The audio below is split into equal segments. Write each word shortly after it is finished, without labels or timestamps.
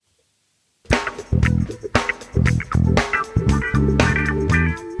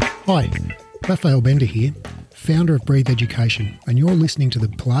Hi, Raphael Bender here, founder of Breathe Education, and you're listening to the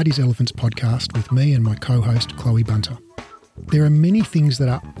Pilates Elephants podcast with me and my co-host Chloe Bunter. There are many things that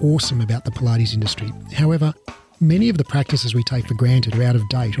are awesome about the Pilates industry. However, many of the practices we take for granted are out of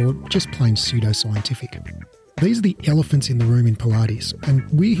date or just plain pseudoscientific. These are the elephants in the room in Pilates, and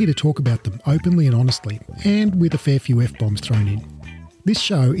we're here to talk about them openly and honestly, and with a fair few F-bombs thrown in. This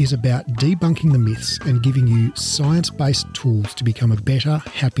show is about debunking the myths and giving you science-based tools to become a better,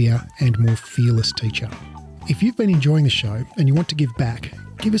 happier and more fearless teacher. If you've been enjoying the show and you want to give back,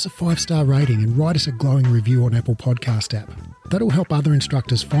 give us a 5-star rating and write us a glowing review on Apple Podcast app. That'll help other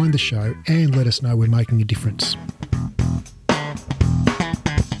instructors find the show and let us know we're making a difference.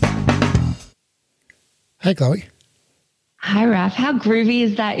 Hey, Chloe. Hi, Raph. How groovy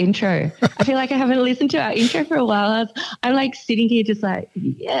is that intro? I feel like I haven't listened to our intro for a while. I'm like sitting here just like,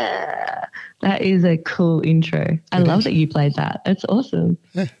 yeah, that is a cool intro. I love that you played that. That's awesome.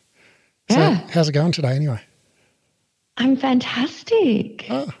 Yeah. So how's it going today anyway? I'm fantastic.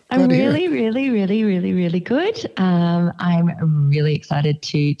 I'm really good. I'm really excited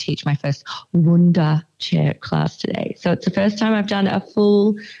to teach my first Wunda chair class today. So it's the first time I've done a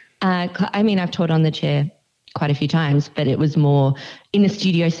full, I've taught on the chair quite a few times, but it was more in a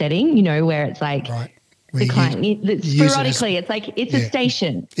studio setting, you know, where it's like the client, sporadically, it's like it's a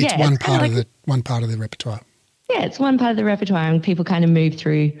station. It's one part of the repertoire. Yeah, it's one part of the repertoire and people kind of move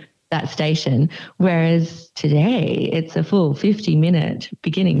through that station, whereas today it's a full 50-minute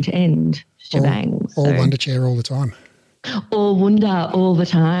beginning to end shebang. All Wunda chair all the time. All Wunda all the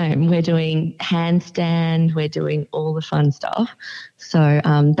time. We're doing handstand. We're doing all the fun stuff. So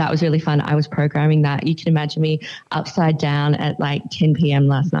that was really fun. I was programming that. You can imagine me upside down at like 10 p.m.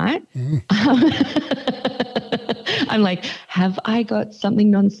 last night. I'm like, have I got something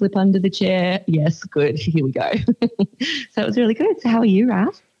non-slip under the chair? Yes, good. Here we go. So it was really good. So how are you,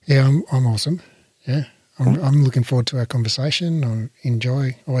 Ralph? Yeah, I'm awesome. Yeah, I'm looking forward to our conversation.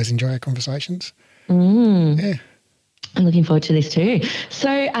 I always enjoy our conversations. Yeah. I'm looking forward to this too.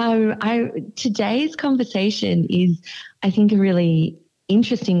 So today's conversation is, I think, a really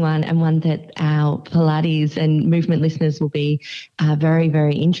interesting one and one that our Pilates and movement listeners will be very,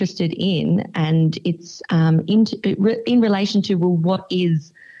 very interested in. And it's in relation to, well, what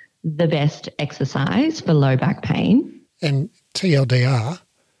is the best exercise for low back pain? And TLDR,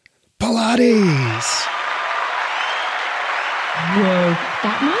 Pilates. Whoa,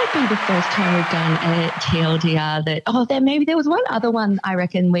 that might be the first time we've done a TLDR there was one other one, I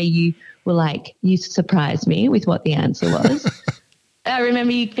reckon, where you were like, you surprised me with what the answer was. I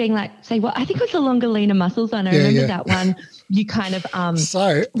remember you being like, say, well, I think it was the longer, leaner muscles one. I remember that one. You kind of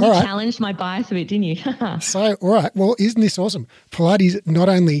challenged my bias a bit, didn't you? So, all right. Well, isn't this awesome? Pilates not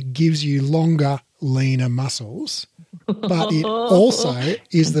only gives you longer, leaner muscles, but it also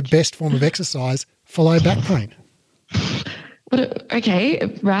is the best form of exercise for low back pain.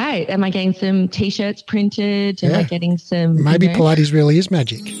 Okay, right. Am I getting some T-shirts printed? Am I getting some... Maybe Pilates really is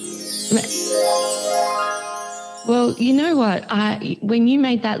magic. Well, you know what? When you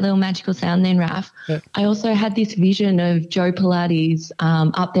made that little magical sound then, Raph, I also had this vision of Joe Pilates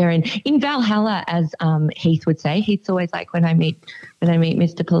up there in Valhalla, as Heath would say. Heath's always like, when I meet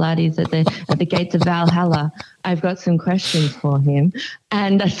Mr. Pilates at the gates of Valhalla, I've got some questions for him.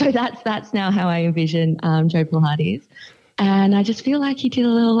 And so that's now how I envision Joe Pilates. And I just feel like he did a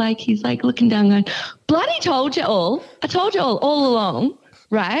little, like, he's like looking down going, bloody told you all. I told you all along,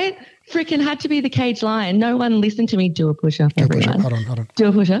 right? Freaking had to be the cage lion. No one listened to me. Do a push-up, everyone. Do a push-up. Hold on. Do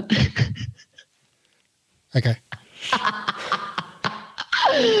a push-up. Okay.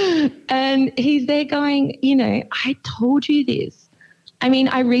 And he's there going, you know, I told you this. I mean,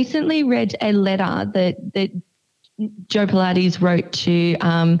 I recently read a letter that Joe Pilates wrote to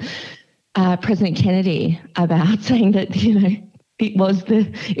President Kennedy about saying that, you know, it was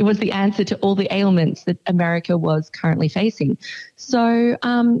the answer to all the ailments that America was currently facing. So,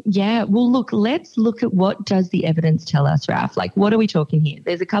 let's look at what does the evidence tell us, Ralph? Like, what are we talking here?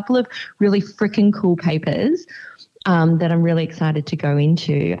 There's a couple of really freaking cool papers that I'm really excited to go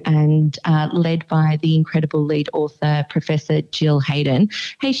into, and led by the incredible lead author, Professor Jill Hayden.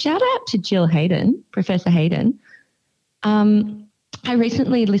 Hey, shout out to Jill Hayden, Professor Hayden. I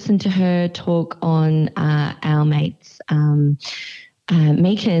recently listened to her talk on our mates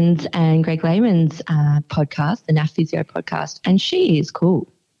Meekins and Greg Lehman's podcast, the NAF Physio podcast, and she is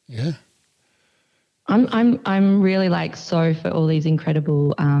cool. Yeah. I'm really like so for all these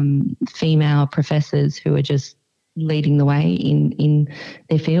incredible female professors who are just leading the way in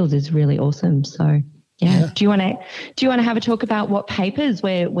their fields is really awesome. So yeah. Do you want to have a talk about what papers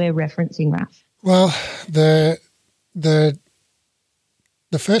we're referencing, Raf? Well, the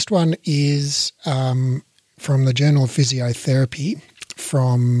The first one is from the Journal of Physiotherapy.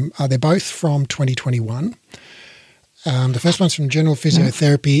 They're both from 2021. The first one's from Journal of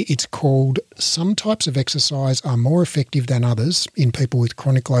Physiotherapy. It's called "Some Types of Exercise Are More Effective Than Others in People with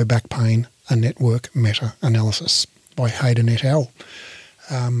Chronic Low Back Pain, a Network Meta-Analysis" by Hayden et al.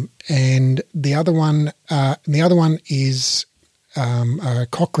 And the other one is a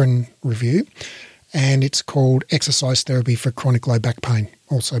Cochrane review, and it's called "Exercise Therapy for Chronic Low Back Pain,"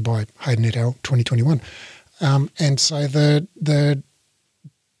 also by Hayden et al. 2021. And so the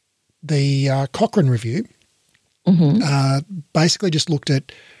Cochrane review basically just looked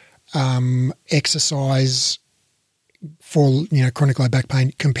at exercise for chronic low back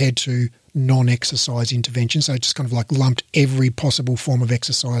pain compared to non-exercise intervention. So it just kind of like lumped every possible form of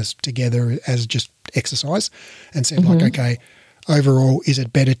exercise together as just exercise, and said like, okay, overall, is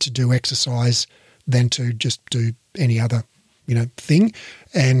it better to do exercise than to just do any other thing?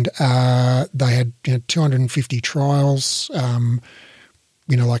 And they had 250 trials,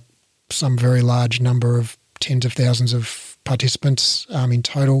 like some very large number of tens of thousands of participants in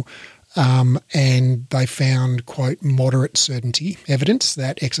total, and they found, quote, moderate certainty evidence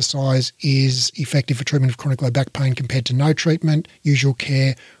that exercise is effective for treatment of chronic low back pain compared to no treatment, usual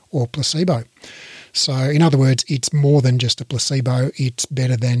care, or placebo. So, in other words, it's more than just a placebo. It's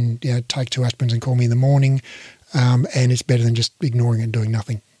better than take 2 aspirins and call me in the morning, and it's better than just ignoring it and doing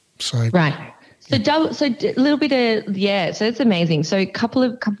nothing. So right. So so a little bit of So it's amazing. So a couple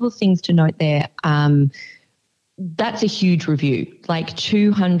of things to note there. That's a huge review. Like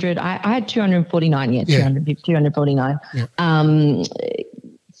 200. I had 249. 249. Yeah.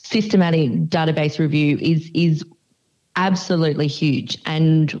 Systematic database review is absolutely huge.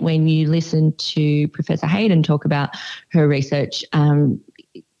 And when you listen to Professor Hayden talk about her research,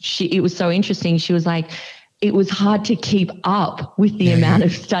 it was so interesting. She was like, it was hard to keep up with the amount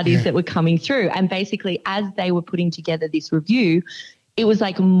of studies that were coming through. And basically, as they were putting together this review, it was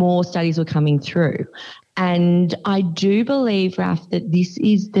like more studies were coming through. And I do believe, Raf, that this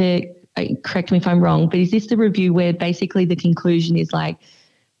is correct me if I'm wrong, but is this the review where basically the conclusion is like,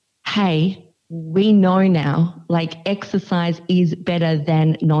 hey, we know now, like, exercise is better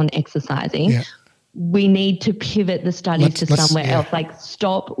than non-exercising. Yeah. We need to pivot the studies to somewhere else. Like,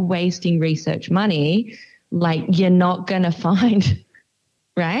 stop wasting research money. Like, you're not going to find,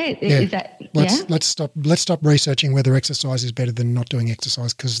 right? Yeah. Is that, let's stop researching whether exercise is better than not doing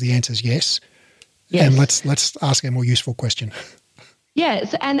exercise, because the answer is yes. Yes. And let's ask a more useful question.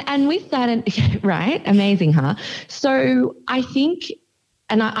 Yes, and with that, right? Amazing, huh? So I think,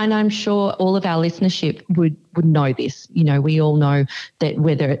 and I'm sure all of our listenership would know this. We all know that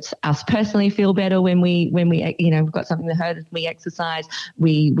whether it's us personally feel better when we we've got something that hurts, we exercise.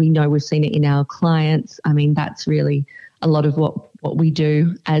 We know we've seen it in our clients. I mean, that's really a lot of what we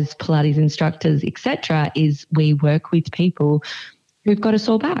do as Pilates instructors, etc. Is we work with people who've got a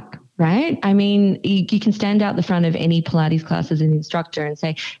sore back. Right? I mean, you can stand out the front of any Pilates class as an instructor and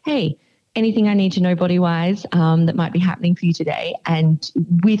say, hey, anything I need to know body-wise that might be happening for you today? And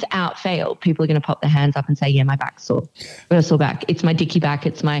without fail, people are going to pop their hands up and say, yeah, my back's sore. I've got a sore back. It's my dicky back.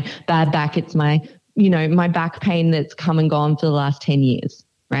 It's my bad back. It's my, my back pain that's come and gone for the last 10 years,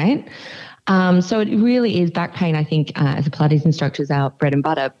 right? So it really is back pain, I think, as a Pilates instructor, is our bread and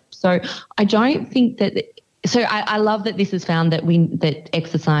butter. So I don't think that... So I love that this is found that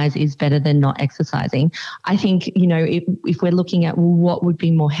exercise is better than not exercising. I think, if we're looking at what would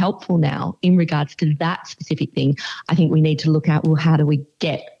be more helpful now in regards to that specific thing, I think we need to look at, how do we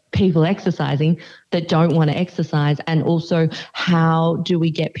get people exercising that don't want to exercise, and also how do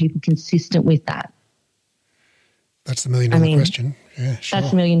we get people consistent with that? That's the $1 million question. Yeah, sure.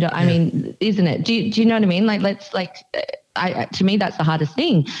 That's $1 million. I mean, isn't it? Do you know what I mean? To me, that's the hardest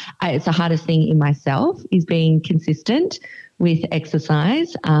thing. It's the hardest thing in myself, is being consistent with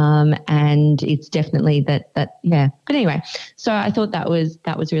exercise. And it's definitely that. But anyway, so I thought that was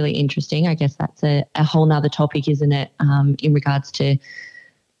really interesting. I guess that's a whole nother topic, isn't it? In regards to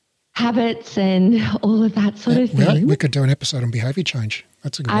habits and all of that sort of thing. We could do an episode on behaviour change.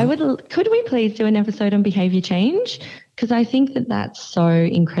 That's a good one. Could we please do an episode on behaviour change? Because I think that's so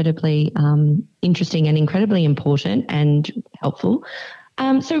incredibly interesting and incredibly important and helpful.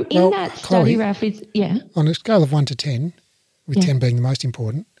 So in that study, Chloe, Raf, on a scale of 1 to 10, with 10 being the most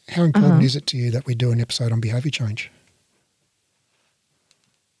important, how important is it to you that we do an episode on behaviour change?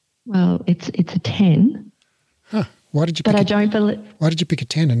 Well, it's a 10. Huh. Why did you pick a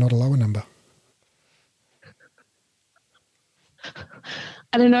 10 and not a lower number?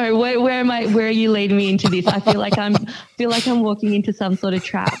 I don't know. Where am I? Where are you leading me into this? I feel like I'm walking into some sort of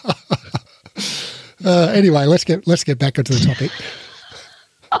trap. Anyway, let's get back onto the topic.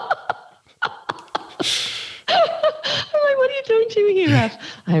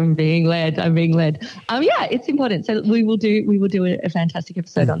 I'm being led. Yeah, it's important. So we will do a fantastic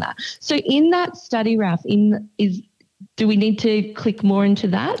episode on that. So in that study, Ralph, do we need to click more into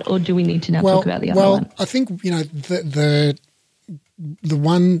that, or do we need to now talk about the other one? Well, I think, the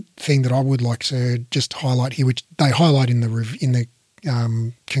one thing that I would like to just highlight here, which they highlight in the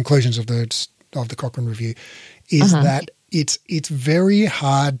conclusions of the Cochrane review, is that it's very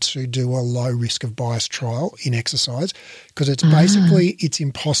hard to do a low risk of bias trial in exercise, because it's basically it's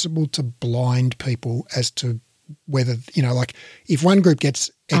impossible to blind people as to whether, like if one group gets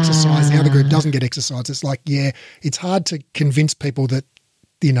exercise, the other group doesn't get exercise. It's like, it's hard to convince people that,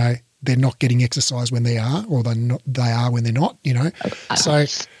 they're not getting exercise when they are, or they are when they're not, So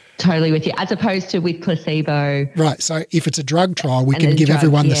totally with you, as opposed to with placebo. Right. So if it's a drug trial, we can give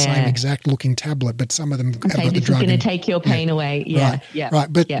everyone the same exact looking tablet, but some of them have got the drug. This is going to take your pain away. Yeah. Right. Yeah.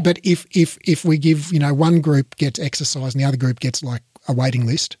 Right. But if we give, one group gets exercise and the other group gets like a waiting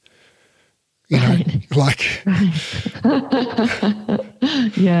list, like.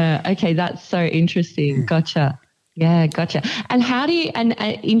 Yeah. Okay. That's so interesting. Gotcha. Yeah, gotcha. And how do you, and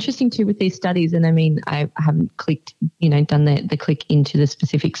interesting too with these studies, and I mean, I haven't clicked, done the click into the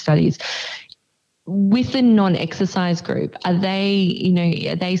specific studies. With the non-exercise group, are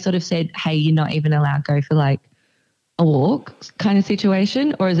they sort of said, hey, you're not even allowed to go for like a walk kind of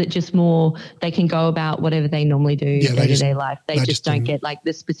situation, or is it just more they can go about whatever they normally do day-to-day life? They just don't get like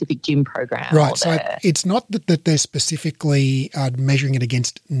the specific gym program. Right. So it's not that they're specifically measuring it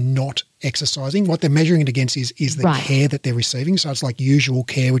against not exercising. What they're measuring it against is the care that they're receiving. So it's like usual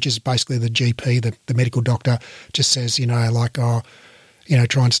care, which is basically the GP, the medical doctor just says,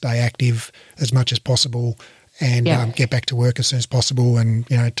 try and stay active as much as possible and get back to work as soon as possible, and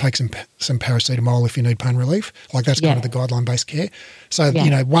take some paracetamol if you need pain relief. Like that's kind of the guideline-based care. So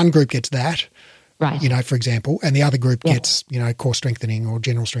one group gets that, right? For example, and the other group gets core strengthening or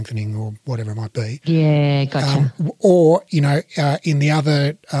general strengthening or whatever it might be. Yeah, gotcha. Or in the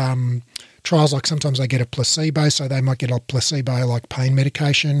other trials, like sometimes they get a placebo, so they might get a placebo like pain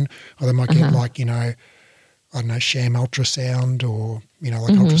medication, or they might get like I don't know, sham ultrasound, or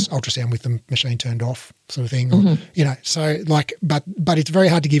ultrasound with the machine turned off, sort of thing. Or, so like, but it's very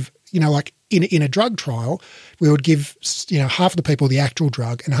hard to give. Like in a drug trial, we would give half of the people the actual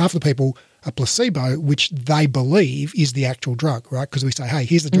drug and half of the people a placebo, which they believe is the actual drug, right? Because we say, hey,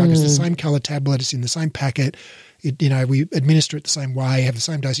 here's the drug. It's the same colour tablet. It's in the same packet. We administer it the same way, have the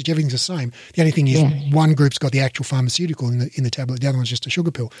same dosage. Everything's the same. The only thing is one group's got the actual pharmaceutical in the tablet. The other one's just a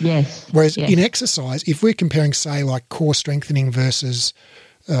sugar pill. Yes. Whereas in exercise, if we're comparing, say, like core strengthening versus,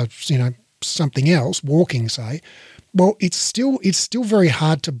 something else, walking, say, well, it's still very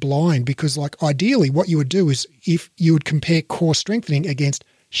hard to blind, because, like, ideally what you would do is if you would compare core strengthening against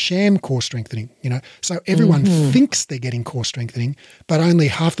sham core strengthening, so everyone thinks they're getting core strengthening, but only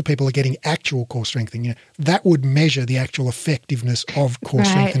half the people are getting actual core strengthening. That would measure the actual effectiveness of core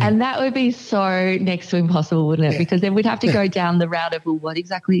strengthening. And that would be so next to impossible, wouldn't it? Because then we'd have to go down the route of, well, what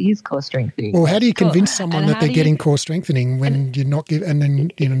exactly is core strengthening? Well, how do you convince someone that they're getting core strengthening when you're not give, and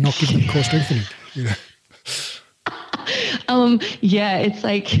then not give them core strengthening? It's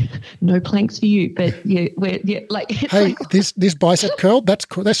like no planks for you, but hey, this bicep curl, that's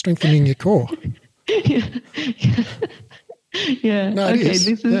strengthening your core. No, okay, this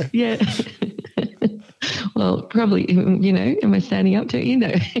is Well, probably, am I standing up to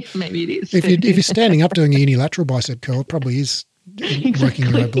it? Maybe it is. If you're standing up doing a unilateral bicep curl, it probably is working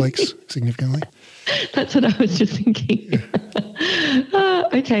your obliques significantly. That's what I was just thinking.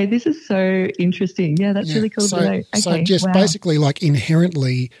 Okay, this is so interesting. Yeah, that's really cool to know. Okay, so just basically, like,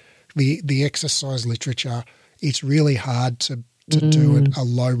 inherently, the exercise literature, it's really hard to do a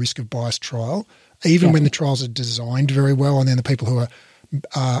low risk of bias trial, even when the trials are designed very well, and then the people who are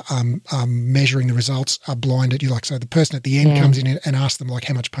measuring the results are blinded. So the person at the end comes in and asks them, like,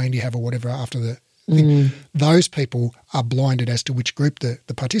 how much pain do you have or whatever after the thing. Those people are blinded as to which group the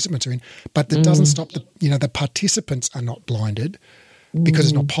participants are in, but that doesn't stop the participants are not blinded, because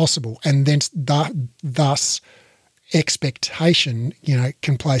it's not possible, and then thus expectation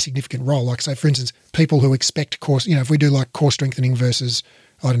can play a significant role. Like, say, for instance, people who expect core, if we do like core strengthening versus,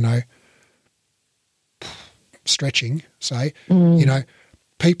 I don't know, stretching, say,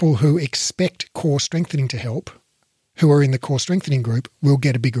 people who expect core strengthening to help, who are in the core strengthening group, will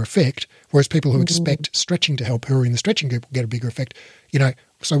get a bigger effect, whereas people who expect stretching to help, who are in the stretching group, will get a bigger effect.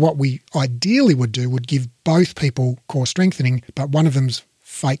 So what we ideally would do would give both people core strengthening, but one of them's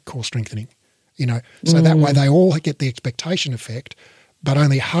fake core strengthening, so that way they all get the expectation effect, but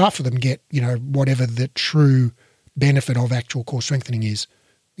only half of them get, whatever the true benefit of actual core strengthening is,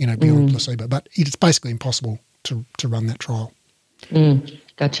 beyond placebo. But it's basically impossible to run that trial.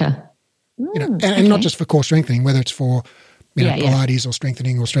 Gotcha. And not just for core strengthening, whether it's for Pilates or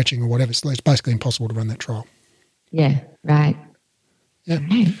strengthening or stretching or whatever. It's basically impossible to run that trial. Yeah, right. Yeah.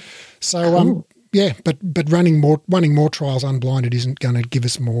 Right. So, Cool. but running more trials unblinded isn't going to give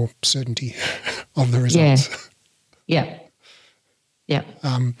us more certainty of the results. Yeah. Yeah.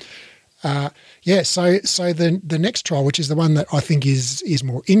 So the next trial, which is the one that I think is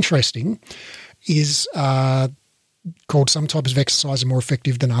more interesting, is called Some Types of Exercise Are More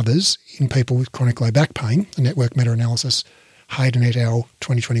Effective Than Others in People with Chronic Low Back Pain, a network meta-analysis, Hayden et al.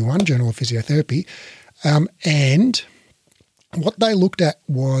 2021, Journal of Physiotherapy. And what they looked at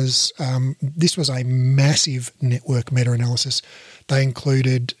was, this was a massive network meta-analysis. They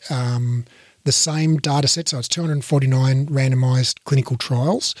included the same data set, so it's 249 randomised clinical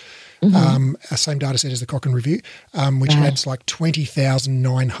trials, same data set as the Cochrane Review, which had like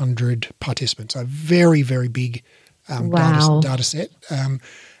 20,900 participants, so very, very big data set.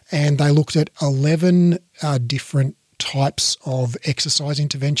 And they looked at 11 different types of exercise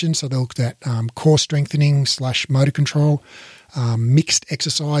interventions. So they looked at core strengthening / motor control, mixed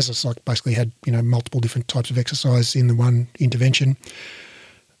exercise. It's like basically had multiple different types of exercise in the one intervention.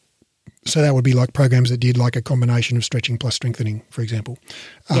 So that would be like programs that did like a combination of stretching plus strengthening, for example.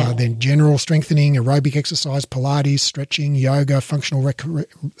 Then general strengthening, aerobic exercise, Pilates, stretching, yoga, functional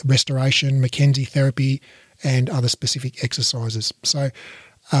restoration, McKenzie therapy, and other specific exercises. So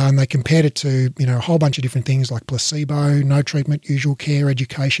they compared it to a whole bunch of different things like placebo, no treatment, usual care,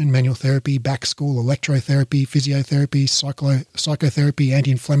 education, manual therapy, back school, electrotherapy, physiotherapy, psychotherapy,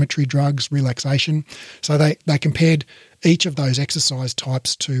 anti-inflammatory drugs, relaxation. So they compared each of those exercise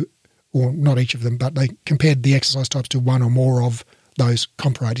types to, or not each of them, but they compared the exercise types to one or more of those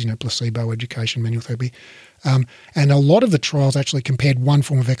comparators, placebo, education, manual therapy. And a lot of the trials actually compared one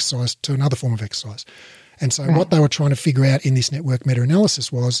form of exercise to another form of exercise. And so what they were trying to figure out in this network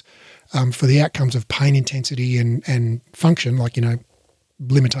meta-analysis was for the outcomes of pain intensity and function, like,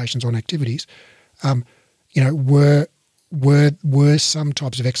 limitations on activities, were some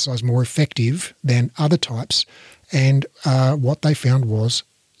types of exercise more effective than other types? And what they found was,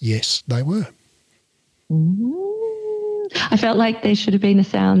 yes, they were. I felt like there should have been a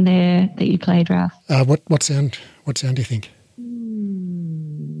sound there that you played, Ralph. What sound do you think?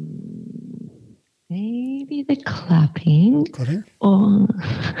 Maybe the clapping. Clapping?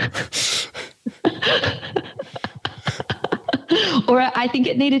 Or I think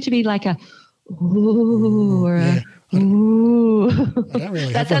it needed to be like a ooh or a ooh. I don't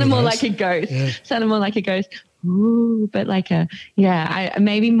really that sounded more like a ghost. Yeah. Sounded more like a ghost. Ooh, but like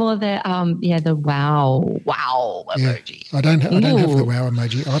maybe more the the wow emoji. I don't have the wow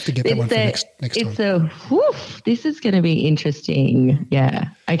emoji. I'll have to get that one for next time. This is going to be interesting. Yeah.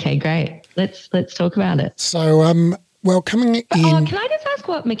 Okay, great. Let's talk about it. So, coming in. Can I just ask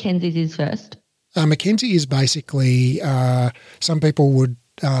what McKenzie's is first? McKenzie is basically some people would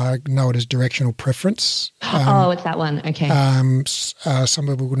know it as directional preference. It's that one. Okay. Some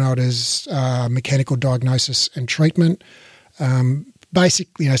people would know it as mechanical diagnosis and treatment.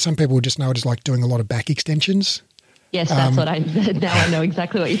 Basically, some people would just know it as like doing a lot of back extensions. Yes, that's what now I know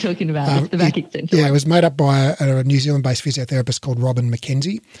exactly what you're talking about. It's the back extension. Yeah, it was made up by a New Zealand-based physiotherapist called Robin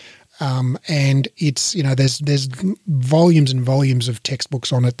McKenzie. And it's, there's volumes and volumes of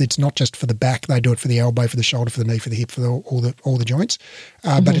textbooks on it. It's not just for the back. They do it for the elbow, for the shoulder, for the knee, for the hip, for all the joints.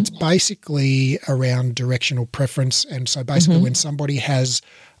 But it's basically around directional preference. And so basically when somebody has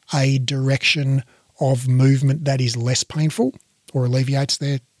a direction of movement that is less painful or alleviates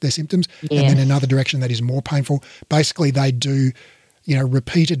their symptoms, and then another direction that is more painful, basically they do,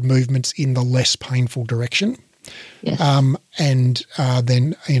 repeated movements in the less painful direction. Yes. Then,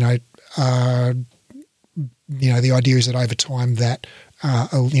 the idea is that over time that,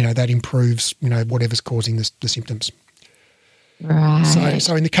 that improves, whatever's causing the symptoms. Right.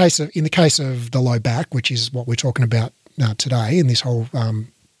 So in the case of the low back, which is what we're talking about today, and this whole,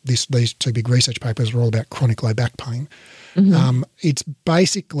 these two big research papers are all about chronic low back pain. It's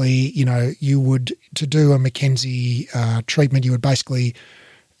basically, you would, to do a McKenzie treatment, you would basically,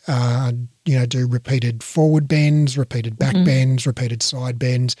 do repeated forward bends, repeated back bends, repeated side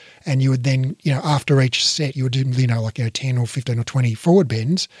bends, and you would then, after each set, you would do, 10 or 15 or 20 forward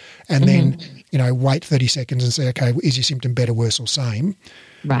bends, and then, wait 30 seconds and say, okay, is your symptom better, worse, or same?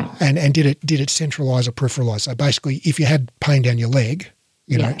 Right. And did it centralise or peripheralise? So basically, if you had pain down your leg,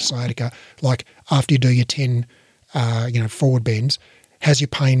 sciatica, like after you do your 10, forward bends, has your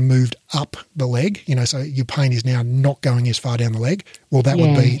pain moved up the leg? So your pain is now not going as far down the leg. Well,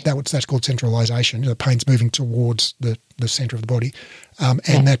 that's called centralisation. The pain's moving towards the centre of the body,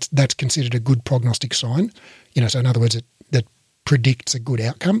 and that's considered a good prognostic sign. So in other words, that predicts a good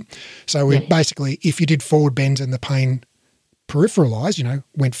outcome. So we basically, if you did forward bends and the pain peripheralized,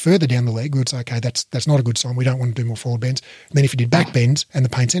 went further down the leg, we would say, okay, that's not a good sign. We don't want to do more forward bends. And then if you did back bends and the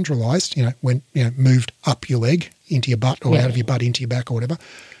pain centralized, went, moved up your leg into your butt or out of your butt into your back or whatever,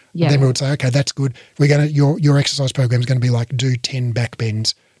 then we would say, okay, that's good. We're going to, your exercise program is going to be like do 10 back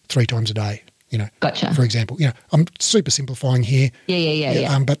bends 3 times a day. Gotcha. For example, I'm super simplifying here.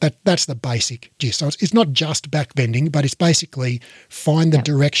 Yeah. But that's the basic gist. So it's not just back bending, but it's basically find the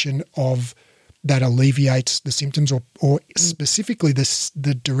direction of that alleviates the symptoms, or specifically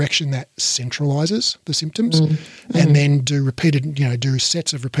the direction that centralizes the symptoms, and then do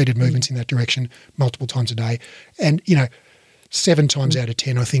sets of repeated movements in that direction multiple times a day. And 7 times out of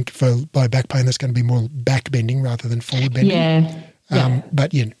 10, I think for low back pain, that's going to be more back bending rather than forward bending.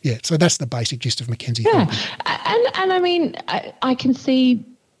 But so that's the basic gist of McKenzie therapy. And I mean, I can see,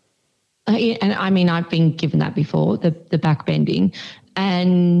 and I mean, I've been given that before, the back bending.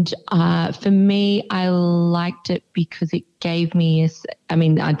 And for me, I liked it because it gave me I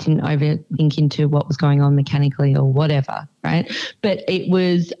didn't overthink into what was going on mechanically or whatever, right? But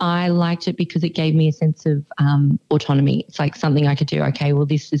I liked it because it gave me a sense of autonomy. It's like something I could do. Okay, well,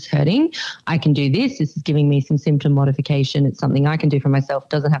 this is hurting. I can do this. This is giving me some symptom modification. It's something I can do for myself. It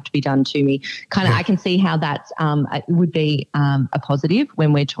doesn't have to be done to me. I can see how that's it would be a positive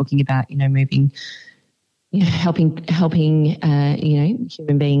when we're talking about, moving, helping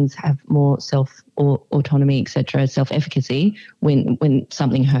human beings have more autonomy, etc., self-efficacy when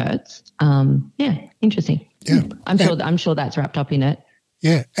something hurts. Interesting. Yeah, I'm sure that's wrapped up in it.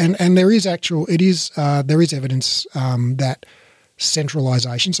 Yeah, and there is evidence that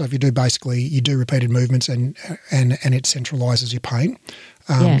centralization. So if you do repeated movements and it centralizes your pain.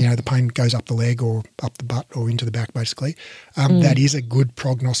 The pain goes up the leg or up the butt or into the back, basically. That is a good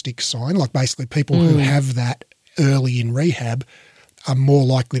prognostic sign. Like basically people who have that early in rehab are more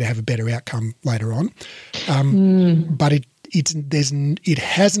likely to have a better outcome later on. But it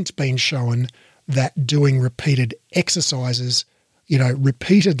hasn't been shown that doing repeated exercises,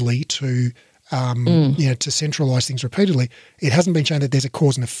 repeatedly to centralize things repeatedly, it hasn't been shown that there's a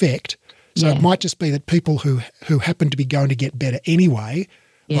cause and effect. So it might just be that people who happen to be going to get better anyway,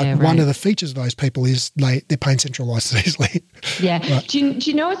 one of the features of those people is their pain centralizes easily. Yeah. Right. Do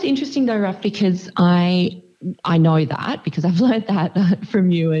you know what's interesting though, Raf? Because I know that because I've learned that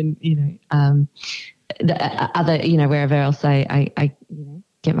from you and, the other, wherever else I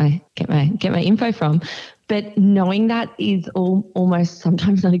get my info from. But knowing that is almost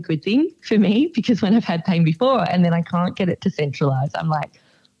sometimes not a good thing for me because when I've had pain before and then I can't get it to centralize, I'm like,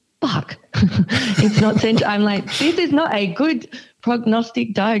 fuck, it's not central. I'm like, this is not a good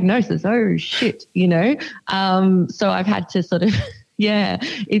prognostic diagnosis. Oh shit, So I've had to sort of,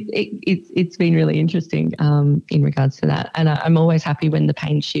 it's been really interesting in regards to that. And I'm always happy when the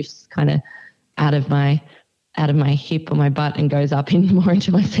pain shifts kind of out of my hip or my butt and goes up more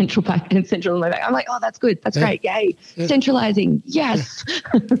into my central back and central in my back. I'm like, oh, that's good. That's great. Yay. Yeah. Centralizing. Yes.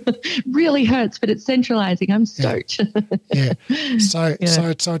 Really hurts, but it's centralizing. I'm stoked. Yeah. So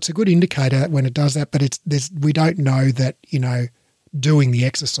it's a good indicator when it does that, but we don't know that, doing the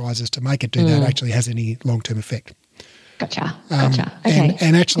exercises to make it do that actually has any long-term effect. Gotcha. Okay.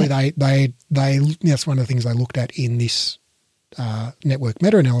 And actually they that's one of the things they looked at in this network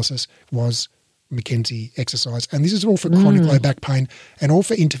meta-analysis was McKenzie exercise. And this is all for chronic low back pain and all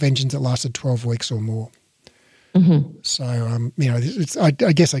for interventions that lasted 12 weeks or more. Mm-hmm. So, I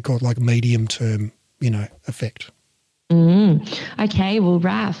guess they call it like medium-term, effect. Okay, well,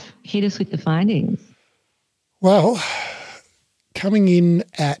 Raf, hit us with the findings. Well, coming in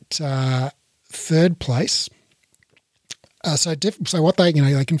at third place, so what they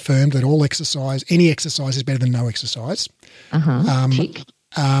confirmed that any exercise is better than no exercise. Tick.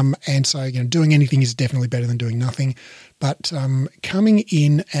 And so, doing anything is definitely better than doing nothing. But coming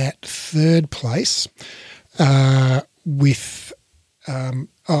in at third place with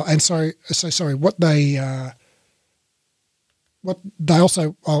what they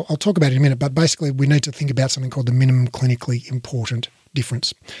also, I'll talk about it in a minute, but basically we need to think about something called the minimum clinically important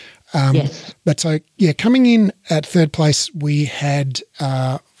difference. Yes. But so, coming in at third place, we had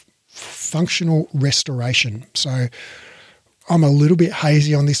functional restoration. So I'm a little bit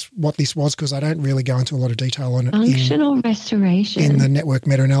hazy on what this was because I don't really go into a lot of detail on it. Functional restoration. In the network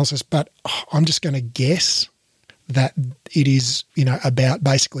meta-analysis, but I'm just going to guess that it is, about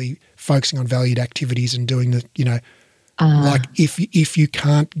basically focusing on valued activities and doing the, like if you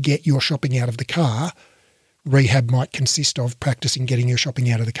can't get your shopping out of the car, rehab might consist of practicing getting your shopping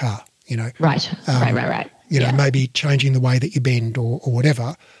out of the car, Right. Right. Maybe changing the way that you bend or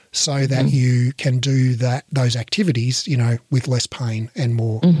whatever. so that you can do those activities, with less pain and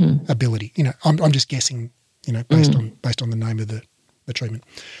more ability. I'm just guessing, based on the name of the treatment.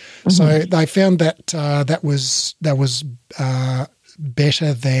 So they found that that was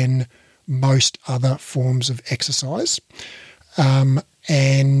better than most other forms of exercise,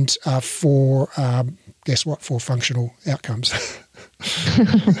 and for guess what? For functional outcomes.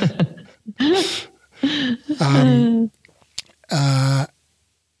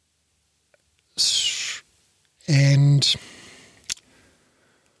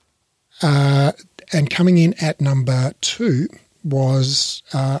 And coming in at number 2 was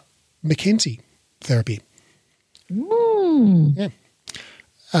McKenzie therapy. Yeah.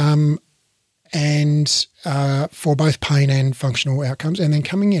 And for both pain and functional outcomes. And then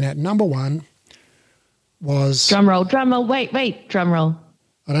coming in at number 1 was... Drum roll, wait, drum roll.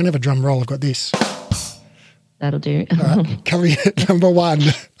 I don't have a drum roll, I've got this. That'll do. Coming in at number 1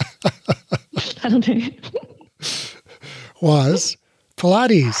 That'll do. was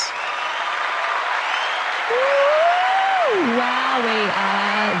Pilates.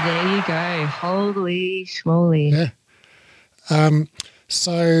 There you go. Holy schmoly. Yeah.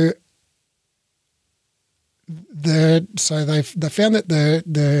 So they found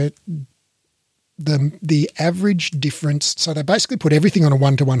that the average difference. So they basically put everything on a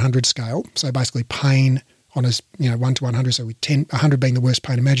 1 to 100 scale. So basically pain on a 1 to 100. So with 100 being the worst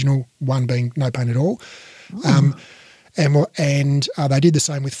pain imaginable, 1 being no pain at all. And they did the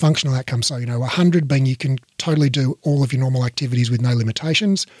same with functional outcomes. So, 100 being you can totally do all of your normal activities with no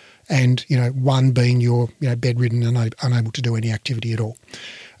limitations, and, 1 being you're, bedridden and unable to do any activity at all.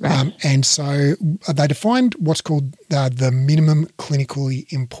 Right. And so they defined what's called the minimum clinically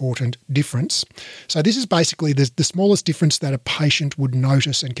important difference. So this is basically the smallest difference that a patient would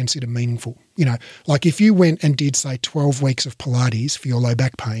notice and consider meaningful. Like if you went and did, say, 12 weeks of Pilates for your low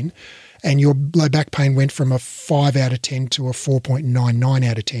back pain, and your low back pain went from a 5 out of 10 to a 4.99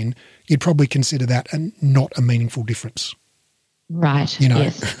 out of 10, you'd probably consider that not a meaningful difference. Right.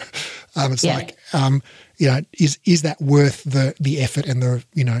 Yes. It's like, is that worth the effort and the,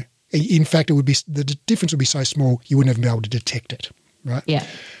 in fact, it would be, the difference would be so small you wouldn't even be able to detect it, right? Yeah.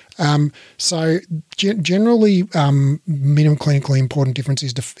 So generally, minimum clinically important difference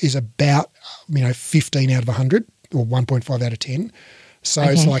is about, 15 out of 100 or 1.5 out of 10. So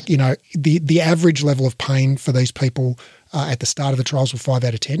It's like, the average level of pain for these people at the start of the trials was 5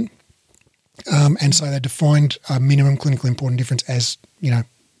 out of 10. And so they defined a minimum clinically important difference as,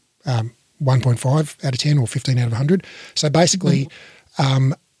 1.5 out of 10 or 15 out of 100. So basically,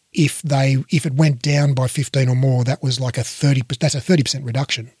 if it went down by 15 or more, that was like that's a 30%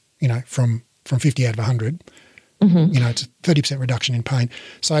 reduction, from 50 out of 100. It's a 30% reduction in pain.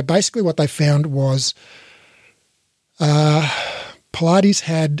 So basically what they found was Pilates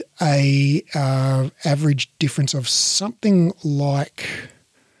had a average difference of something like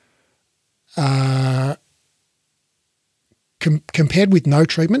compared with no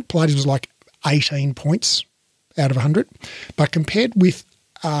treatment, Pilates was like 18 points out of 100. But compared with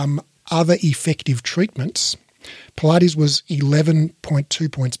other effective treatments, Pilates was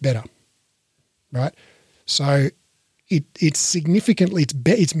 11.2 points better, right? So it's significantly,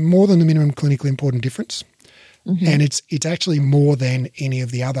 it's more than the minimum clinically important difference. And it's actually more than any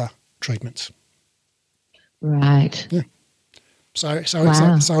of the other treatments. Right. Yeah. So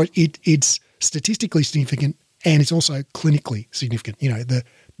Wow. It's statistically significant, and it's also clinically significant.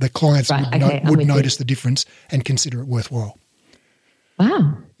 The clients would notice the difference and consider it worthwhile.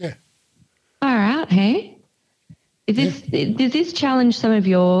 Wow. Yeah. All right. Hey, does this challenge some of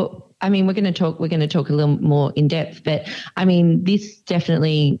your? I mean, we're going to talk a little more in depth, but I mean, this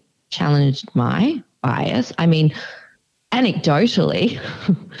definitely challenged my bias. I mean, anecdotally,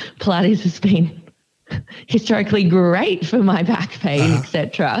 Pilates has been historically great for my back pain,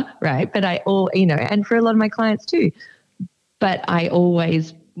 etc. Right, but and for a lot of my clients too. But I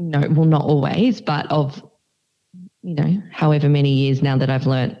always, not always, but of, however many years now that I've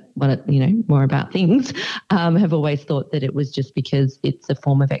learnt more about things, have always thought that it was just because it's a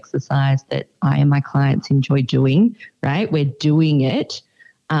form of exercise that I and my clients enjoy doing. Right, we're doing it.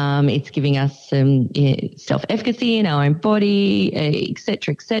 It's giving us some self-efficacy in our own body, et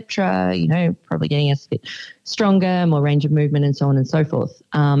cetera, probably getting us a bit stronger, more range of movement and so on and so forth.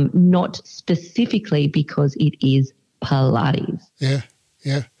 Not specifically because it is Pilates. Yeah,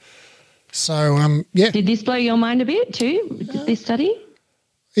 yeah. So, Did this blow your mind a bit too, this study?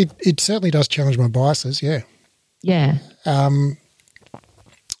 It certainly does challenge my biases, yeah. Yeah.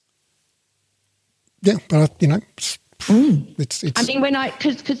 Yeah, but, it's. I mean,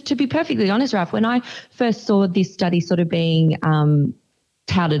 because to be perfectly honest, Ralph, when I first saw this study sort of being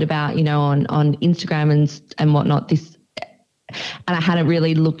touted about, on Instagram and whatnot, this, and I hadn't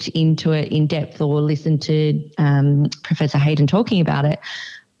really looked into it in depth or listened to Professor Hayden talking about it.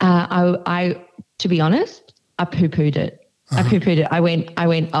 I to be honest, I poo-pooed it. I poo-pooed it. I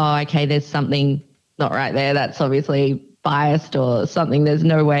went, oh, okay, there's something not right there. That's obviously biased or something. There's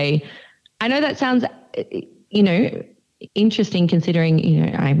no way. I know that sounds, interesting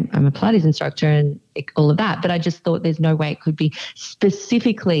considering, I'm a Pilates instructor and all of that, but I just thought there's no way it could be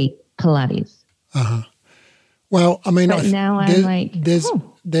specifically Pilates. Well, I mean, now I'm like,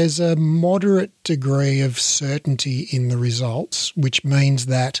 there's a moderate degree of certainty in the results, which means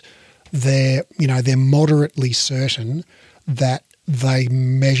that they're moderately certain that they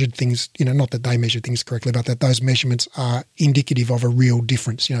measured things, not that they measured things correctly, but that those measurements are indicative of a real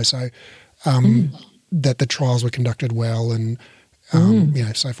difference, so that the trials were conducted well and,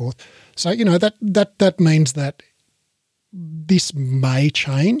 so forth. So, that means that this may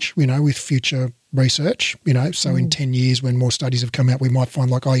change, with future research, so in 10 years when more studies have come out, we might find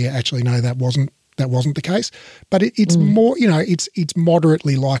like, oh yeah, actually, no, that wasn't the case. But it's more, it's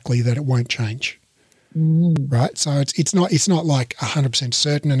moderately likely that it won't change. Right. So it's not like 100%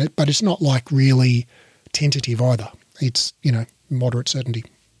 certain but it's not like really tentative either. It's, moderate certainty,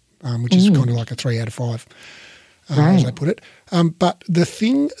 which is kind of like a 3 out of 5, as I put it. But the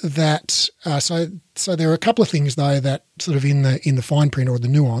thing that, so there are a couple of things though that sort of in the fine print or the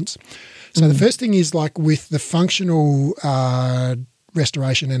nuance. So the first thing is like with the functional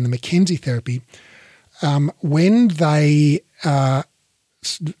restoration and the McKenzie therapy, when they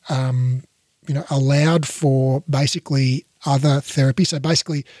allowed for basically other therapy. So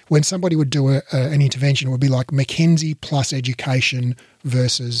basically when somebody would do an intervention, it would be like McKenzie plus education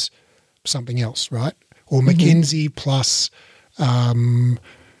versus something else, right? Or McKenzie plus,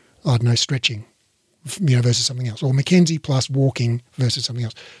 stretching, versus something else. Or McKenzie plus walking versus something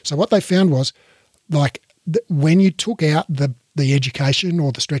else. So what they found was like when you took out the education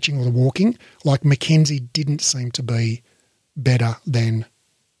or the stretching or the walking, like McKenzie didn't seem to be better than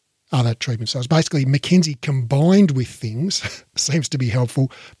other treatments. So it's basically McKenzie combined with things seems to be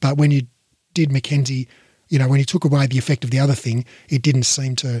helpful, but when you did McKenzie, when you took away the effect of the other thing, it didn't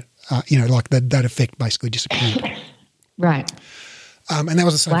seem to, like that effect basically disappeared. Right. And that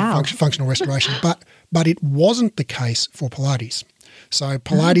was the same for functional restoration, but it wasn't the case for Pilates. So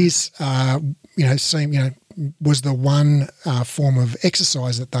Pilates, was the one form of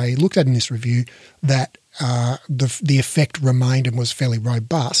exercise that they looked at in this review that the effect remained and was fairly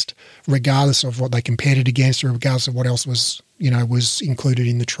robust, regardless of what they compared it against, or regardless of what else was included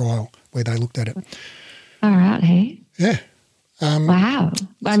in the trial where they looked at it. All right, hey. Yeah. Wow.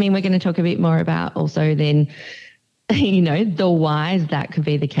 I mean, we're going to talk a bit more about also then, the whys that could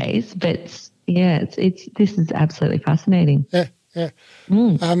be the case. But yeah, this is absolutely fascinating. Yeah, yeah.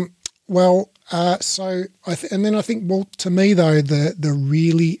 And then I think, to me though, the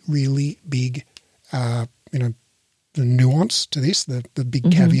really, really big, the nuance to this, the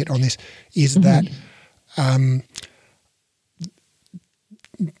big caveat on this is that, and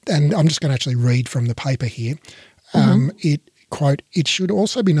I'm just going to actually read from the paper here. It should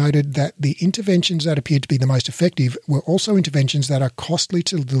also be noted that the interventions that appeared to be the most effective were also interventions that are costly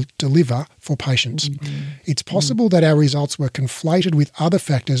to deliver for patients. It's possible that our results were conflated with other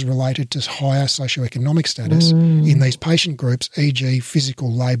factors related to higher socioeconomic status in these patient groups, e.g.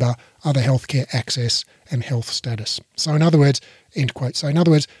 physical labour, other healthcare access and health status. So in other words, end quote. So in other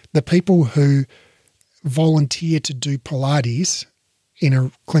words, the people who volunteer to do Pilates in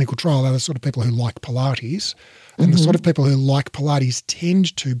a clinical trial are the sort of people who like Pilates. And the sort of people who like Pilates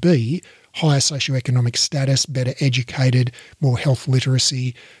tend to be higher socioeconomic status, better educated, more health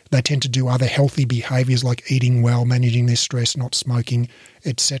literacy. They tend to do other healthy behaviours like eating well, managing their stress, not smoking,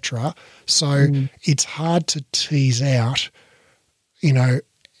 etc. So it's hard to tease out,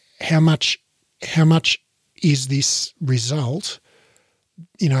 how much is this result,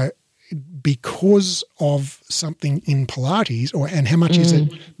 because of something in Pilates, and how much is it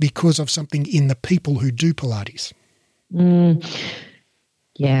because of something in the people who do Pilates?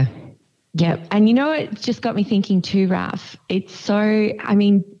 Yeah. Yeah. And it just got me thinking too, Raf. It's so, I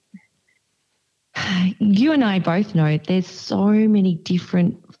mean, you and I both know there's so many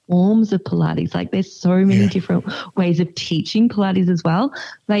different forms of Pilates. Like there's so many different ways of teaching Pilates as well.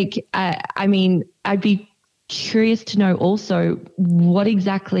 Like, I mean, I'd be curious to know also what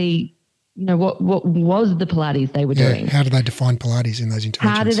exactly what was the Pilates they were doing? How do they define Pilates in those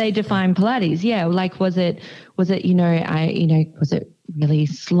interventions? How do they define Pilates? Yeah, like was it was it really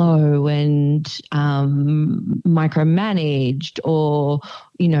slow and micromanaged, or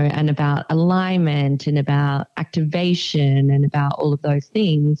and about alignment and about activation and about all of those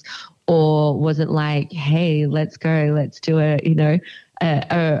things, or was it like, hey, let's go, let's do a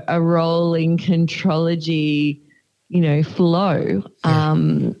rolling contrology flow.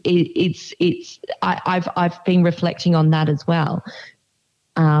 I've been reflecting on that as well.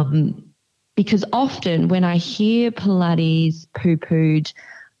 Because often when I hear Pilates poo-pooed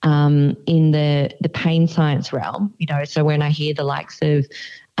in the pain science realm, so when I hear the likes of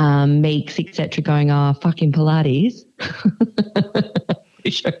Meeks, etc., going, fucking Pilates.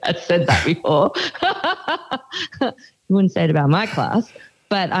 Pretty sure I've said that before. You wouldn't say it about my class.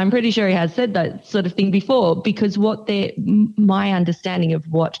 But I'm pretty sure he has said that sort of thing before, because my understanding of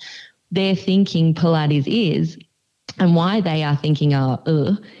what they're thinking Pilates is and why they are thinking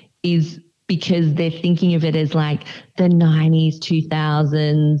is because they're thinking of it as like the 90s,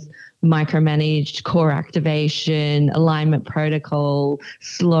 2000s, micromanaged core activation, alignment protocol,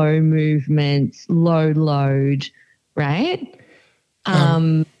 slow movements, low load, right?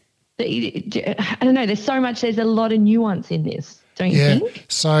 I don't know. There's a lot of nuance in this. Don't you think?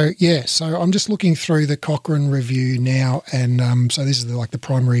 So I'm just looking through the Cochrane review now, and so this is the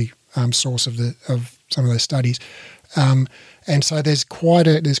primary source of some of those studies, and so there's quite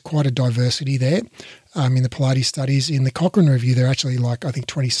a diversity there in the Pilates studies. In the Cochrane review, there are actually I think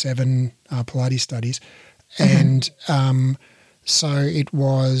 27 Pilates studies, and so it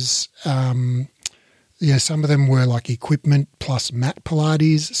was. Some of them were like equipment plus mat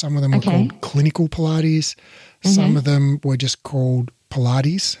Pilates. Some of them were called clinical Pilates. Some of them were just called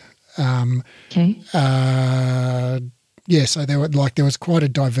Pilates. So there was quite a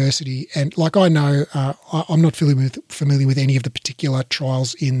diversity, and I know I'm not familiar with any of the particular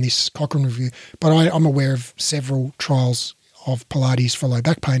trials in this Cochrane review, but I'm aware of several trials of Pilates for low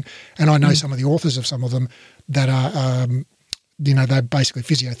back pain, and I know some of the authors of some of them that are, they're basically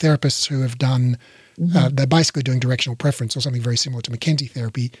physiotherapists who have done. They're basically doing directional preference or something very similar to McKenzie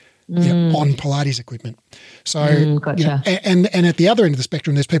therapy on Pilates equipment. So, gotcha. And at the other end of the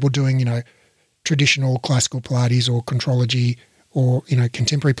spectrum, there's people doing, traditional classical Pilates or contrology or,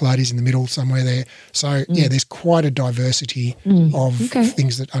 contemporary Pilates in the middle somewhere there. So, there's quite a diversity of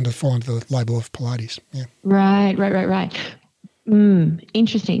things that fall under the label of Pilates. Yeah. Right.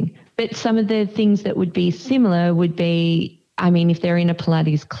 Interesting. But some of the things that would be similar would be, if they're in a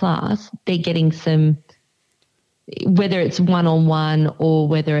Pilates class, they're getting some, whether it's one-on-one or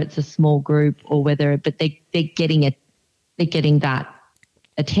whether it's a small group or but they're getting that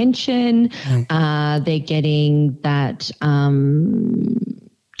attention, they're getting that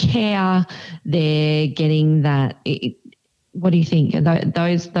care, they're getting that. What do you think?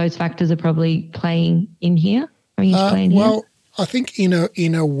 Those factors are probably playing in here? I think in a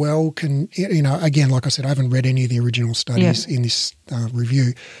again, like I said, I haven't read any of the original studies in this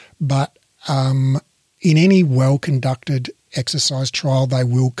review, but in any well-conducted exercise trial, they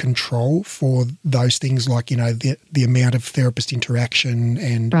will control for those things like, the amount of therapist interaction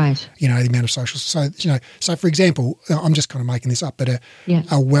and, the amount of social. So for example, I'm just kind of making this up, but a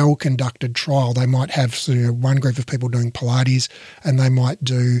well-conducted trial, they might have one group of people doing Pilates and they might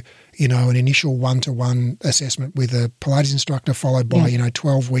do, an initial one-to-one assessment with a Pilates instructor followed by,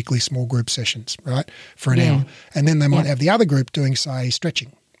 12 weekly small group sessions, right, for an hour. And then they might have the other group doing, say,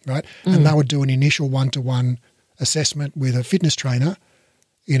 stretching, right? And they would do an initial one-to-one assessment with a fitness trainer,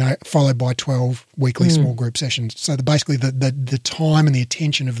 followed by 12 weekly small group sessions. So basically the time and the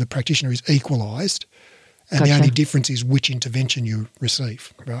attention of the practitioner is equalised, and the only difference is which intervention you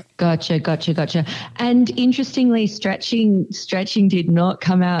receive, right? Gotcha. And interestingly, stretching did not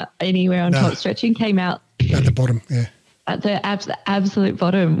come out anywhere on top. Stretching came out at the bottom, at the absolute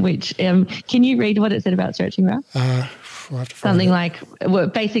bottom, which can you read what it said about stretching, Ralph? Something like,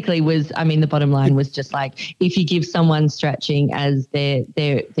 basically was, the bottom line was just like, if you give someone stretching as their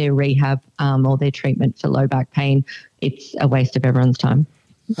rehab or their treatment for low back pain, it's a waste of everyone's time.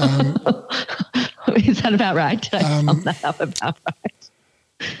 Is that about right? Did I sum that up about right?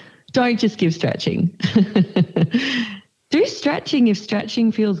 Don't just give stretching. Do stretching if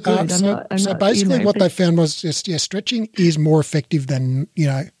stretching feels good. So basically what they found was just, stretching is more effective than,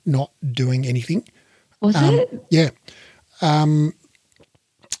 not doing anything. Was it? Yeah. Was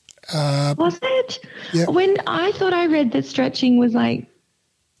it? Yeah. When I thought I read that stretching was like,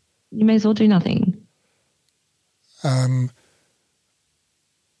 you may as well do nothing.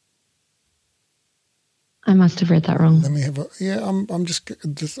 I must have read that wrong. Let me have a I'm just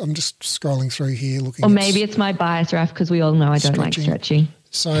scrolling through here looking. Or maybe it's my bias, Raf, because we all know I don't like stretching.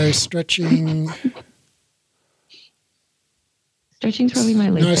 So stretching. Stretching's probably my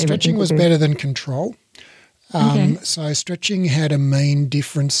least favorite. No, stretching was better than control. Okay. So stretching had a mean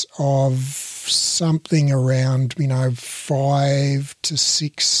difference of something around 5 to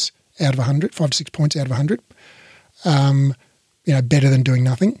 6 out of 100, 5 to 6 points out of 100. Better than doing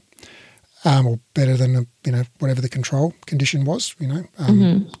nothing. Or better than whatever the control condition was,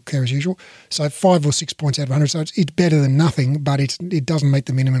 care as usual. So 5 or 6 points out of 100. So it's better than nothing, but it doesn't meet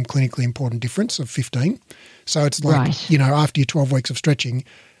the minimum clinically important difference of 15. So it's like after your 12 weeks of stretching,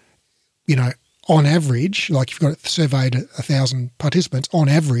 on average, like if you've got surveyed 1,000 participants, on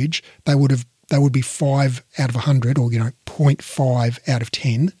average they would be 5 out of 100 or 0.5 out of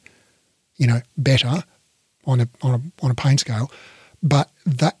 10, better on a pain scale. But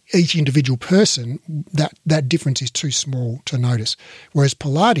that each individual person, that difference is too small to notice. Whereas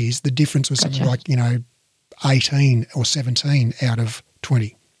Pilates, the difference was something like 18 or 17 out of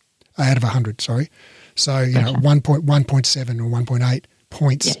 100. Sorry, so 1.7 or 1.8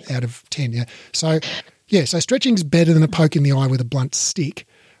 points out of 10. Yeah, so stretching's better than a poke in the eye with a blunt stick,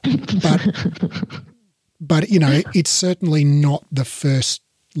 but it's certainly not the first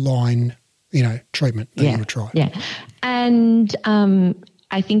line treatment that you would try. Yeah. And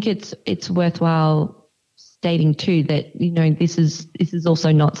I think it's worthwhile stating too that, this is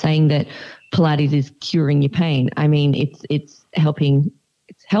also not saying that Pilates is curing your pain. I mean, it's helping,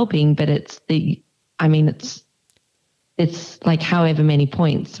 but it's like however many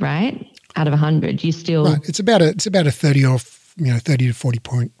points, right? Out of 100, you still. Right. It's about a 30 or 30 to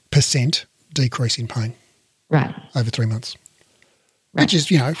 40% decrease in pain. Right. Over 3 months. Right. Which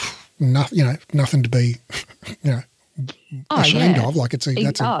is, nothing to be, ashamed of. Like that's a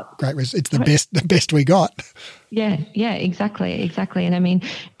great. It's the best we got. Yeah, exactly. And I mean,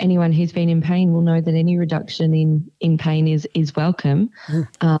 anyone who's been in pain will know that any reduction in pain is welcome.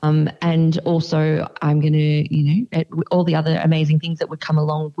 And also, I'm going to, all the other amazing things that would come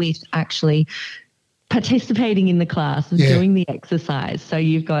along with actually participating in the class and doing the exercise. So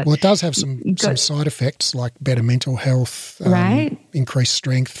you've got... Well, it does have some side effects like better mental health, right? Increased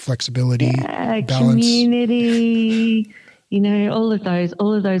strength, flexibility, balance. Community, all of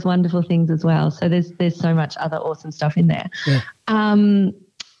those wonderful things as well. So there's so much other awesome stuff in there. Yeah.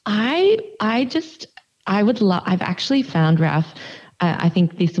 I've actually found, Ralph, I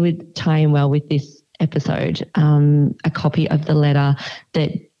think this would tie in well with this episode, a copy of the letter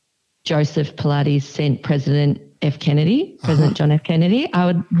that Joseph Pilates sent President John F. Kennedy. I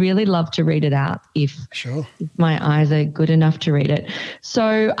would really love to read it out if my eyes are good enough to read it.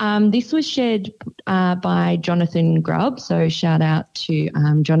 So this was shared by Jonathan Grubb. So shout out to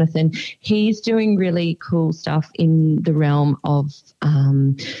Jonathan. He's doing really cool stuff in the realm of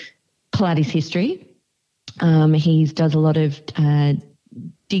Pilates history. He does a lot of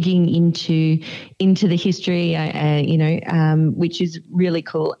digging into the history, which is really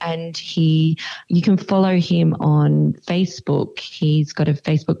cool. And you can follow him on Facebook. He's got a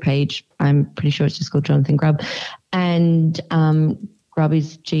Facebook page. I'm pretty sure it's just called Jonathan Grubb. And Grubb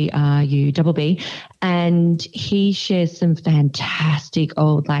is Grubb. And he shares some fantastic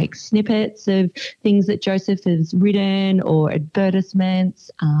old snippets of things that Joseph has written or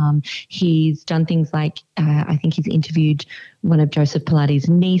advertisements. He's done things like I think he's interviewed one of Joseph Pilates'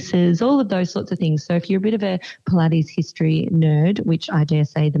 nieces, all of those sorts of things. So if you're a bit of a Pilates history nerd, which I dare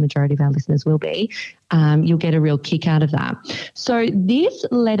say the majority of our listeners will be, you'll get a real kick out of that. So this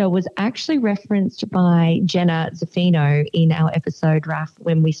letter was actually referenced by Jenna Zaffino in our episode, Raf,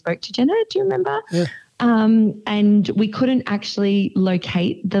 when we spoke to Jenna. Do you remember? Yeah. And we couldn't actually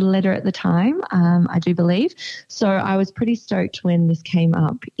locate the letter at the time, I do believe. So I was pretty stoked when this came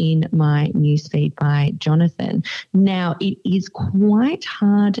up in my newsfeed by Jonathan. Now, it is quite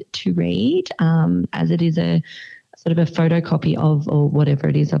hard to read as it is a sort of a photocopy of or whatever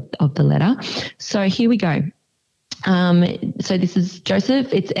it is of the letter. So here we go. So this is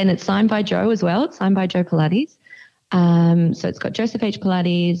Joseph. It's signed by Joe as well. It's signed by Joe Pilates. So it's got Joseph H.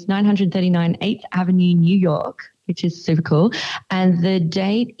 Pilates, 939 8th Avenue, New York, which is super cool. And the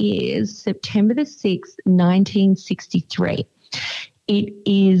date is September the 6th, 1963. It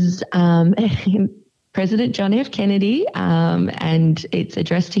is President John F. Kennedy, and it's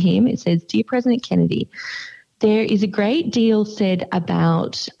addressed to him. It says, "Dear President Kennedy, there is a great deal said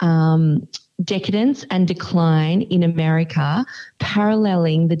about decadence and decline in America,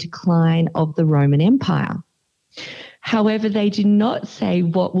 paralleling the decline of the Roman Empire. However, they do not say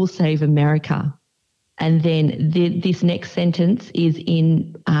what will save America. and then this next sentence is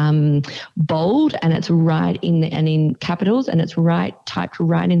in bold, and it's right in capitals, and it's typed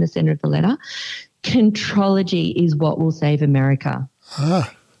right in the center of the letter. Contrology is what will save America.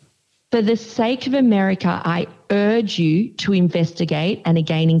 For the sake of America, I urge you to investigate, and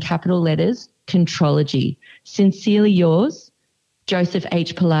again in capital letters, contrology. Sincerely yours, Joseph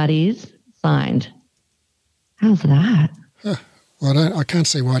H. Pilates, signed. How's that? Well, I can't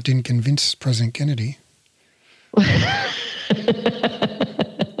see why it didn't convince President Kennedy.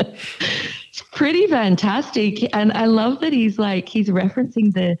 It's pretty fantastic. And I love that he's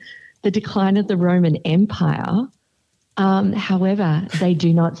referencing the decline of the Roman Empire. However, they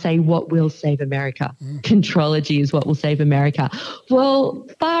do not say what will save America. Contrology is what will save America. Well,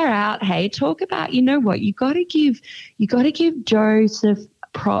 far out. Hey, talk about, you know what? You got to give Joseph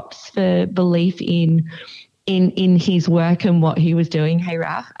props for belief in his work and what he was doing. Hey,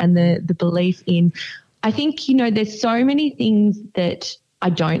 Raf, and the belief in. I think, you know, there's so many things that I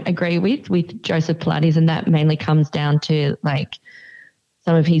don't agree with Joseph Pilates, and that mainly comes down to like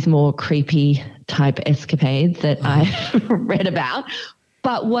some of his more creepy type escapades that I've read about.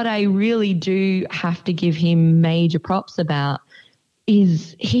 But what I really do have to give him major props about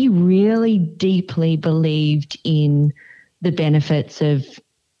is he really deeply believed in the benefits of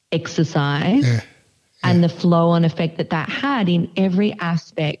exercise and the flow-on effect that had in every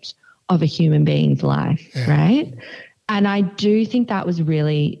aspect of a human being's life, right? And I do think that was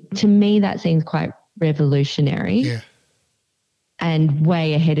really, to me, that seems quite revolutionary. Yeah. And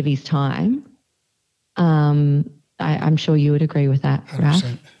way ahead of his time. I'm sure you would agree with that, 100%. Raf.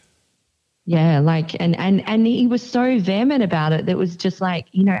 Yeah, like, and he was so vehement about it that was just like,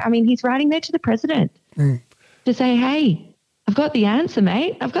 you know, I mean, he's writing there to the president to say, hey, I've got the answer,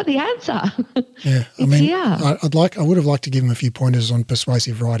 mate. I've got the answer. Yeah, I mean, here. I would have liked to give him a few pointers on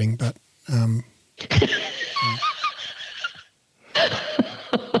persuasive writing, but.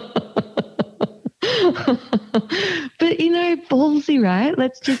 But you know, ballsy, right?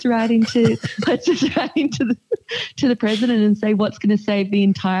 Let's just write into the president and say what's going to save the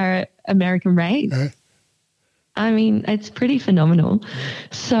entire American race. I mean, it's pretty phenomenal.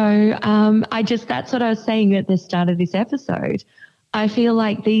 So that's what I was saying at the start of this episode. I feel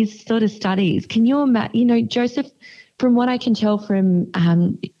like these sort of studies, can you imagine, you know, Joseph, from what I can tell from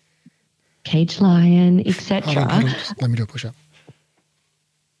Cage Lion, etc. Let me do a push-up.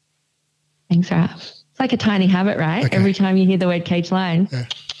 Thanks, Raf. It's like a tiny habit, right? Okay. Every time you hear the word Cage Lion,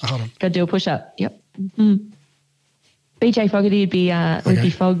 hold on. Got to do a push-up. Yep. Mm-hmm. BJ Fogarty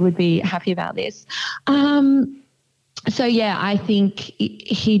would be happy about this. So yeah, I think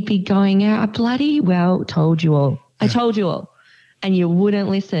he'd be going out. I bloody well told you all. I told you all, and you wouldn't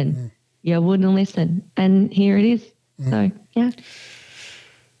listen. You wouldn't listen, and here it is. So yeah.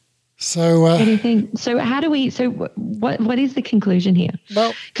 So what do you think? So how do we? So what is the conclusion here?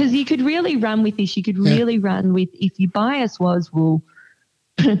 Well, because you could really run with this. You could really run with, if your bias was, well,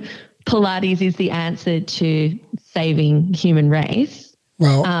 Pilates is the answer to saving human race.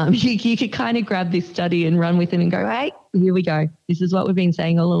 Well, you could kind of grab this study and run with it and go, hey, here we go. This is what we've been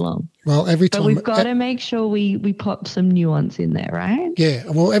saying all along. Well, but we've got to make sure we pop some nuance in there, right? Yeah.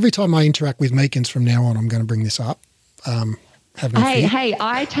 Well, every time I interact with Meekins from now on, I'm going to bring this up. Hey,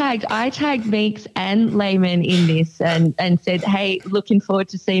 I tagged Meeks and Layman in this and said, hey, looking forward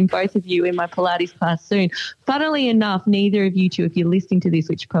to seeing both of you in my Pilates class soon. Funnily enough, neither of you two, if you're listening to this,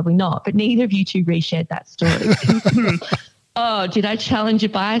 which you're probably not, but neither of you two reshared that story. Oh, did I challenge your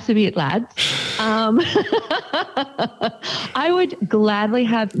bias a bit, lads? I would gladly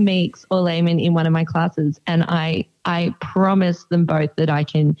have Meeks or Layman in one of my classes, and I promise them both that I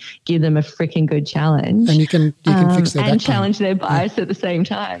can give them a freaking good challenge. And you can fix their back and challenge their bias at the same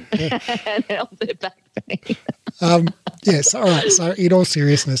time and help their back pain. Yes, all right. So in all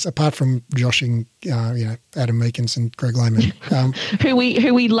seriousness, apart from joshing, Adam Meekins and Greg Layman, who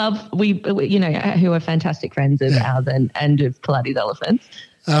we love, who are fantastic friends of ours and of Pilates Elephants.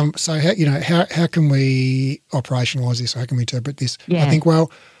 So how can we operationalise this? How can we interpret this? Yeah. I think,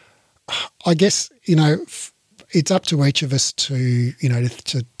 I guess it's up to each of us to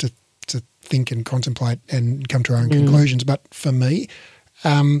to think and contemplate and come to our own conclusions. But for me,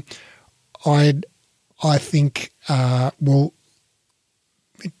 I think, I'm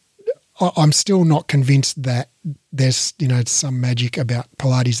still not convinced that there's, some magic about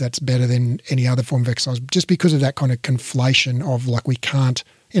Pilates that's better than any other form of exercise, just because of that kind of conflation of we can't,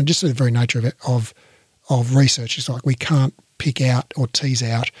 just the very nature of it, of research. It's like we can't pick out or tease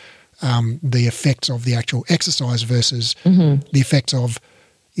out the effects of the actual exercise versus the effects of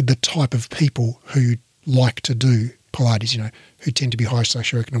the type of people who like to do Pilates, who tend to be high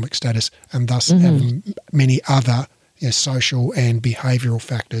socioeconomic status and thus have many other social and behavioural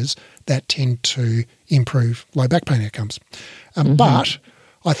factors that tend to improve low back pain outcomes. But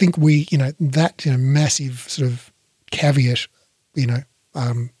I think that massive sort of caveat,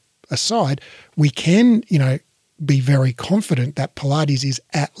 aside, we can, be very confident that Pilates is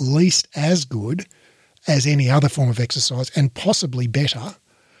at least as good as any other form of exercise and possibly better,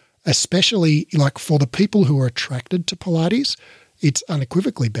 especially like for the people who are attracted to Pilates, it's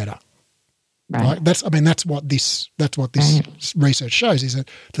unequivocally better. Right. That's what this research shows, is that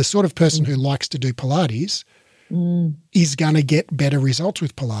the sort of person who likes to do Pilates is going to get better results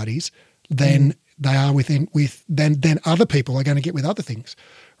with Pilates than they are than other people are going to get with other things,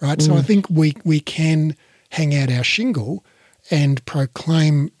 right? So I think we can hang out our shingle and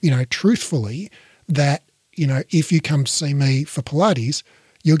proclaim, truthfully that, if you come see me for Pilates,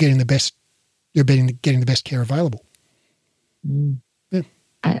 you're getting the best care available. Yeah.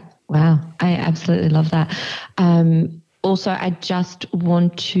 Wow, I absolutely love that. Also, I just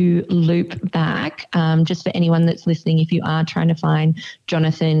want to loop back, just for anyone that's listening, if you are trying to find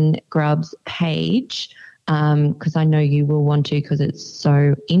Jonathan Grubb's page, because I know you will want to because it's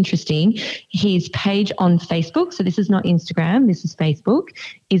so interesting. His page on Facebook, so this is not Instagram, this is Facebook,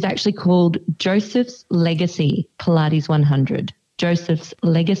 is actually called Joseph's Legacy Pilates 100. Joseph's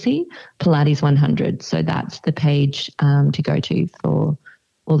Legacy Pilates 100. So that's the page to go to for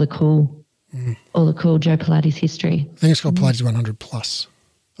all the cool Joe Pilates history. I think it's called Pilates 100 Plus.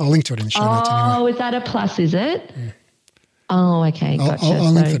 I'll link to it in the show notes anyway. Oh, is that a plus, is it? Yeah. Oh, okay, gotcha.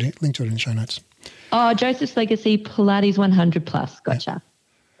 I'll link to it in the show notes. Oh, Joseph's Legacy Pilates 100 Plus. Gotcha.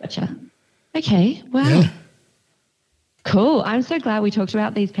 Okay, wow. Yeah. Cool. I'm so glad we talked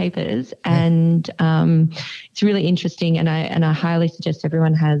about these papers, and it's really interesting, and I highly suggest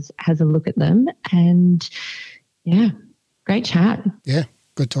everyone has a look at them. And yeah, great chat. Yeah,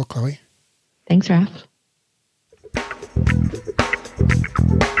 good talk, Chloe. Thanks, Raf.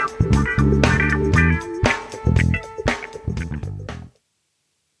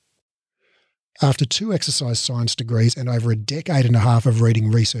 After 2 exercise science degrees and over a decade and a half of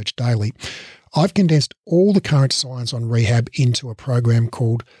reading research daily, I've condensed all the current science on rehab into a program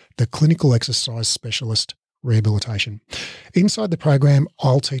called the Clinical Exercise Specialist Rehabilitation. Inside the program,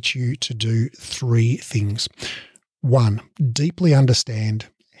 I'll teach you to do 3 things. 1, deeply understand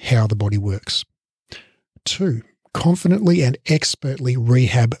how the body works. 2, confidently and expertly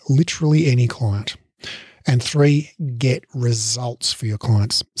rehab literally any client. And 3, get results for your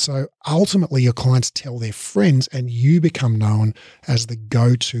clients. So ultimately your clients tell their friends and you become known as the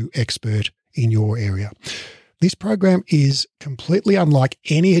go-to expert in your area. This program is completely unlike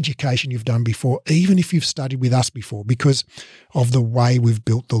any education you've done before, even if you've studied with us before, because of the way we've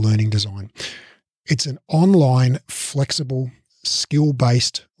built the learning design. It's an online, flexible,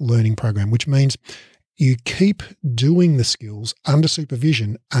 skill-based learning program, which means you keep doing the skills under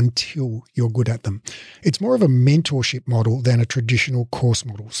supervision until you're good at them. It's more of a mentorship model than a traditional course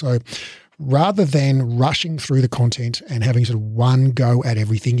model. So rather than rushing through the content and having sort of one go at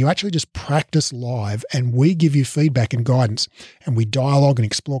everything, you actually just practice live and we give you feedback and guidance and we dialogue and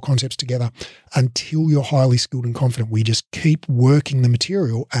explore concepts together until you're highly skilled and confident. We just keep working the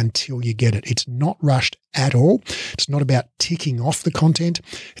material until you get it. It's not rushed at all. It's not about ticking off the content.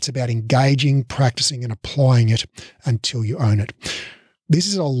 It's about engaging, practicing and applying it until you own it. This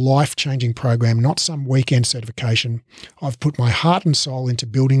is a life-changing program, not some weekend certification. I've put my heart and soul into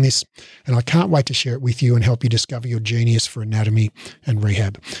building this, and I can't wait to share it with you and help you discover your genius for anatomy and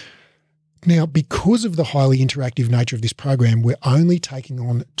rehab. Now, because of the highly interactive nature of this program, we're only taking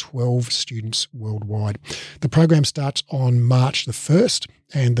on 12 students worldwide. The program starts on March the 1st,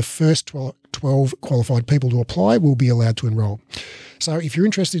 and the first 12 qualified people to apply will be allowed to enroll. So if you're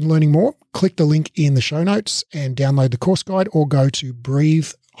interested in learning more, click the link in the show notes and download the course guide, or go to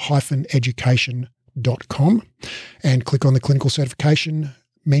breathe-education.com and click on the clinical certification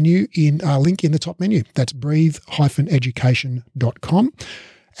menu link in the top menu. That's breathe-education.com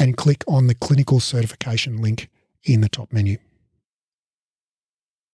and click on the clinical certification link in the top menu.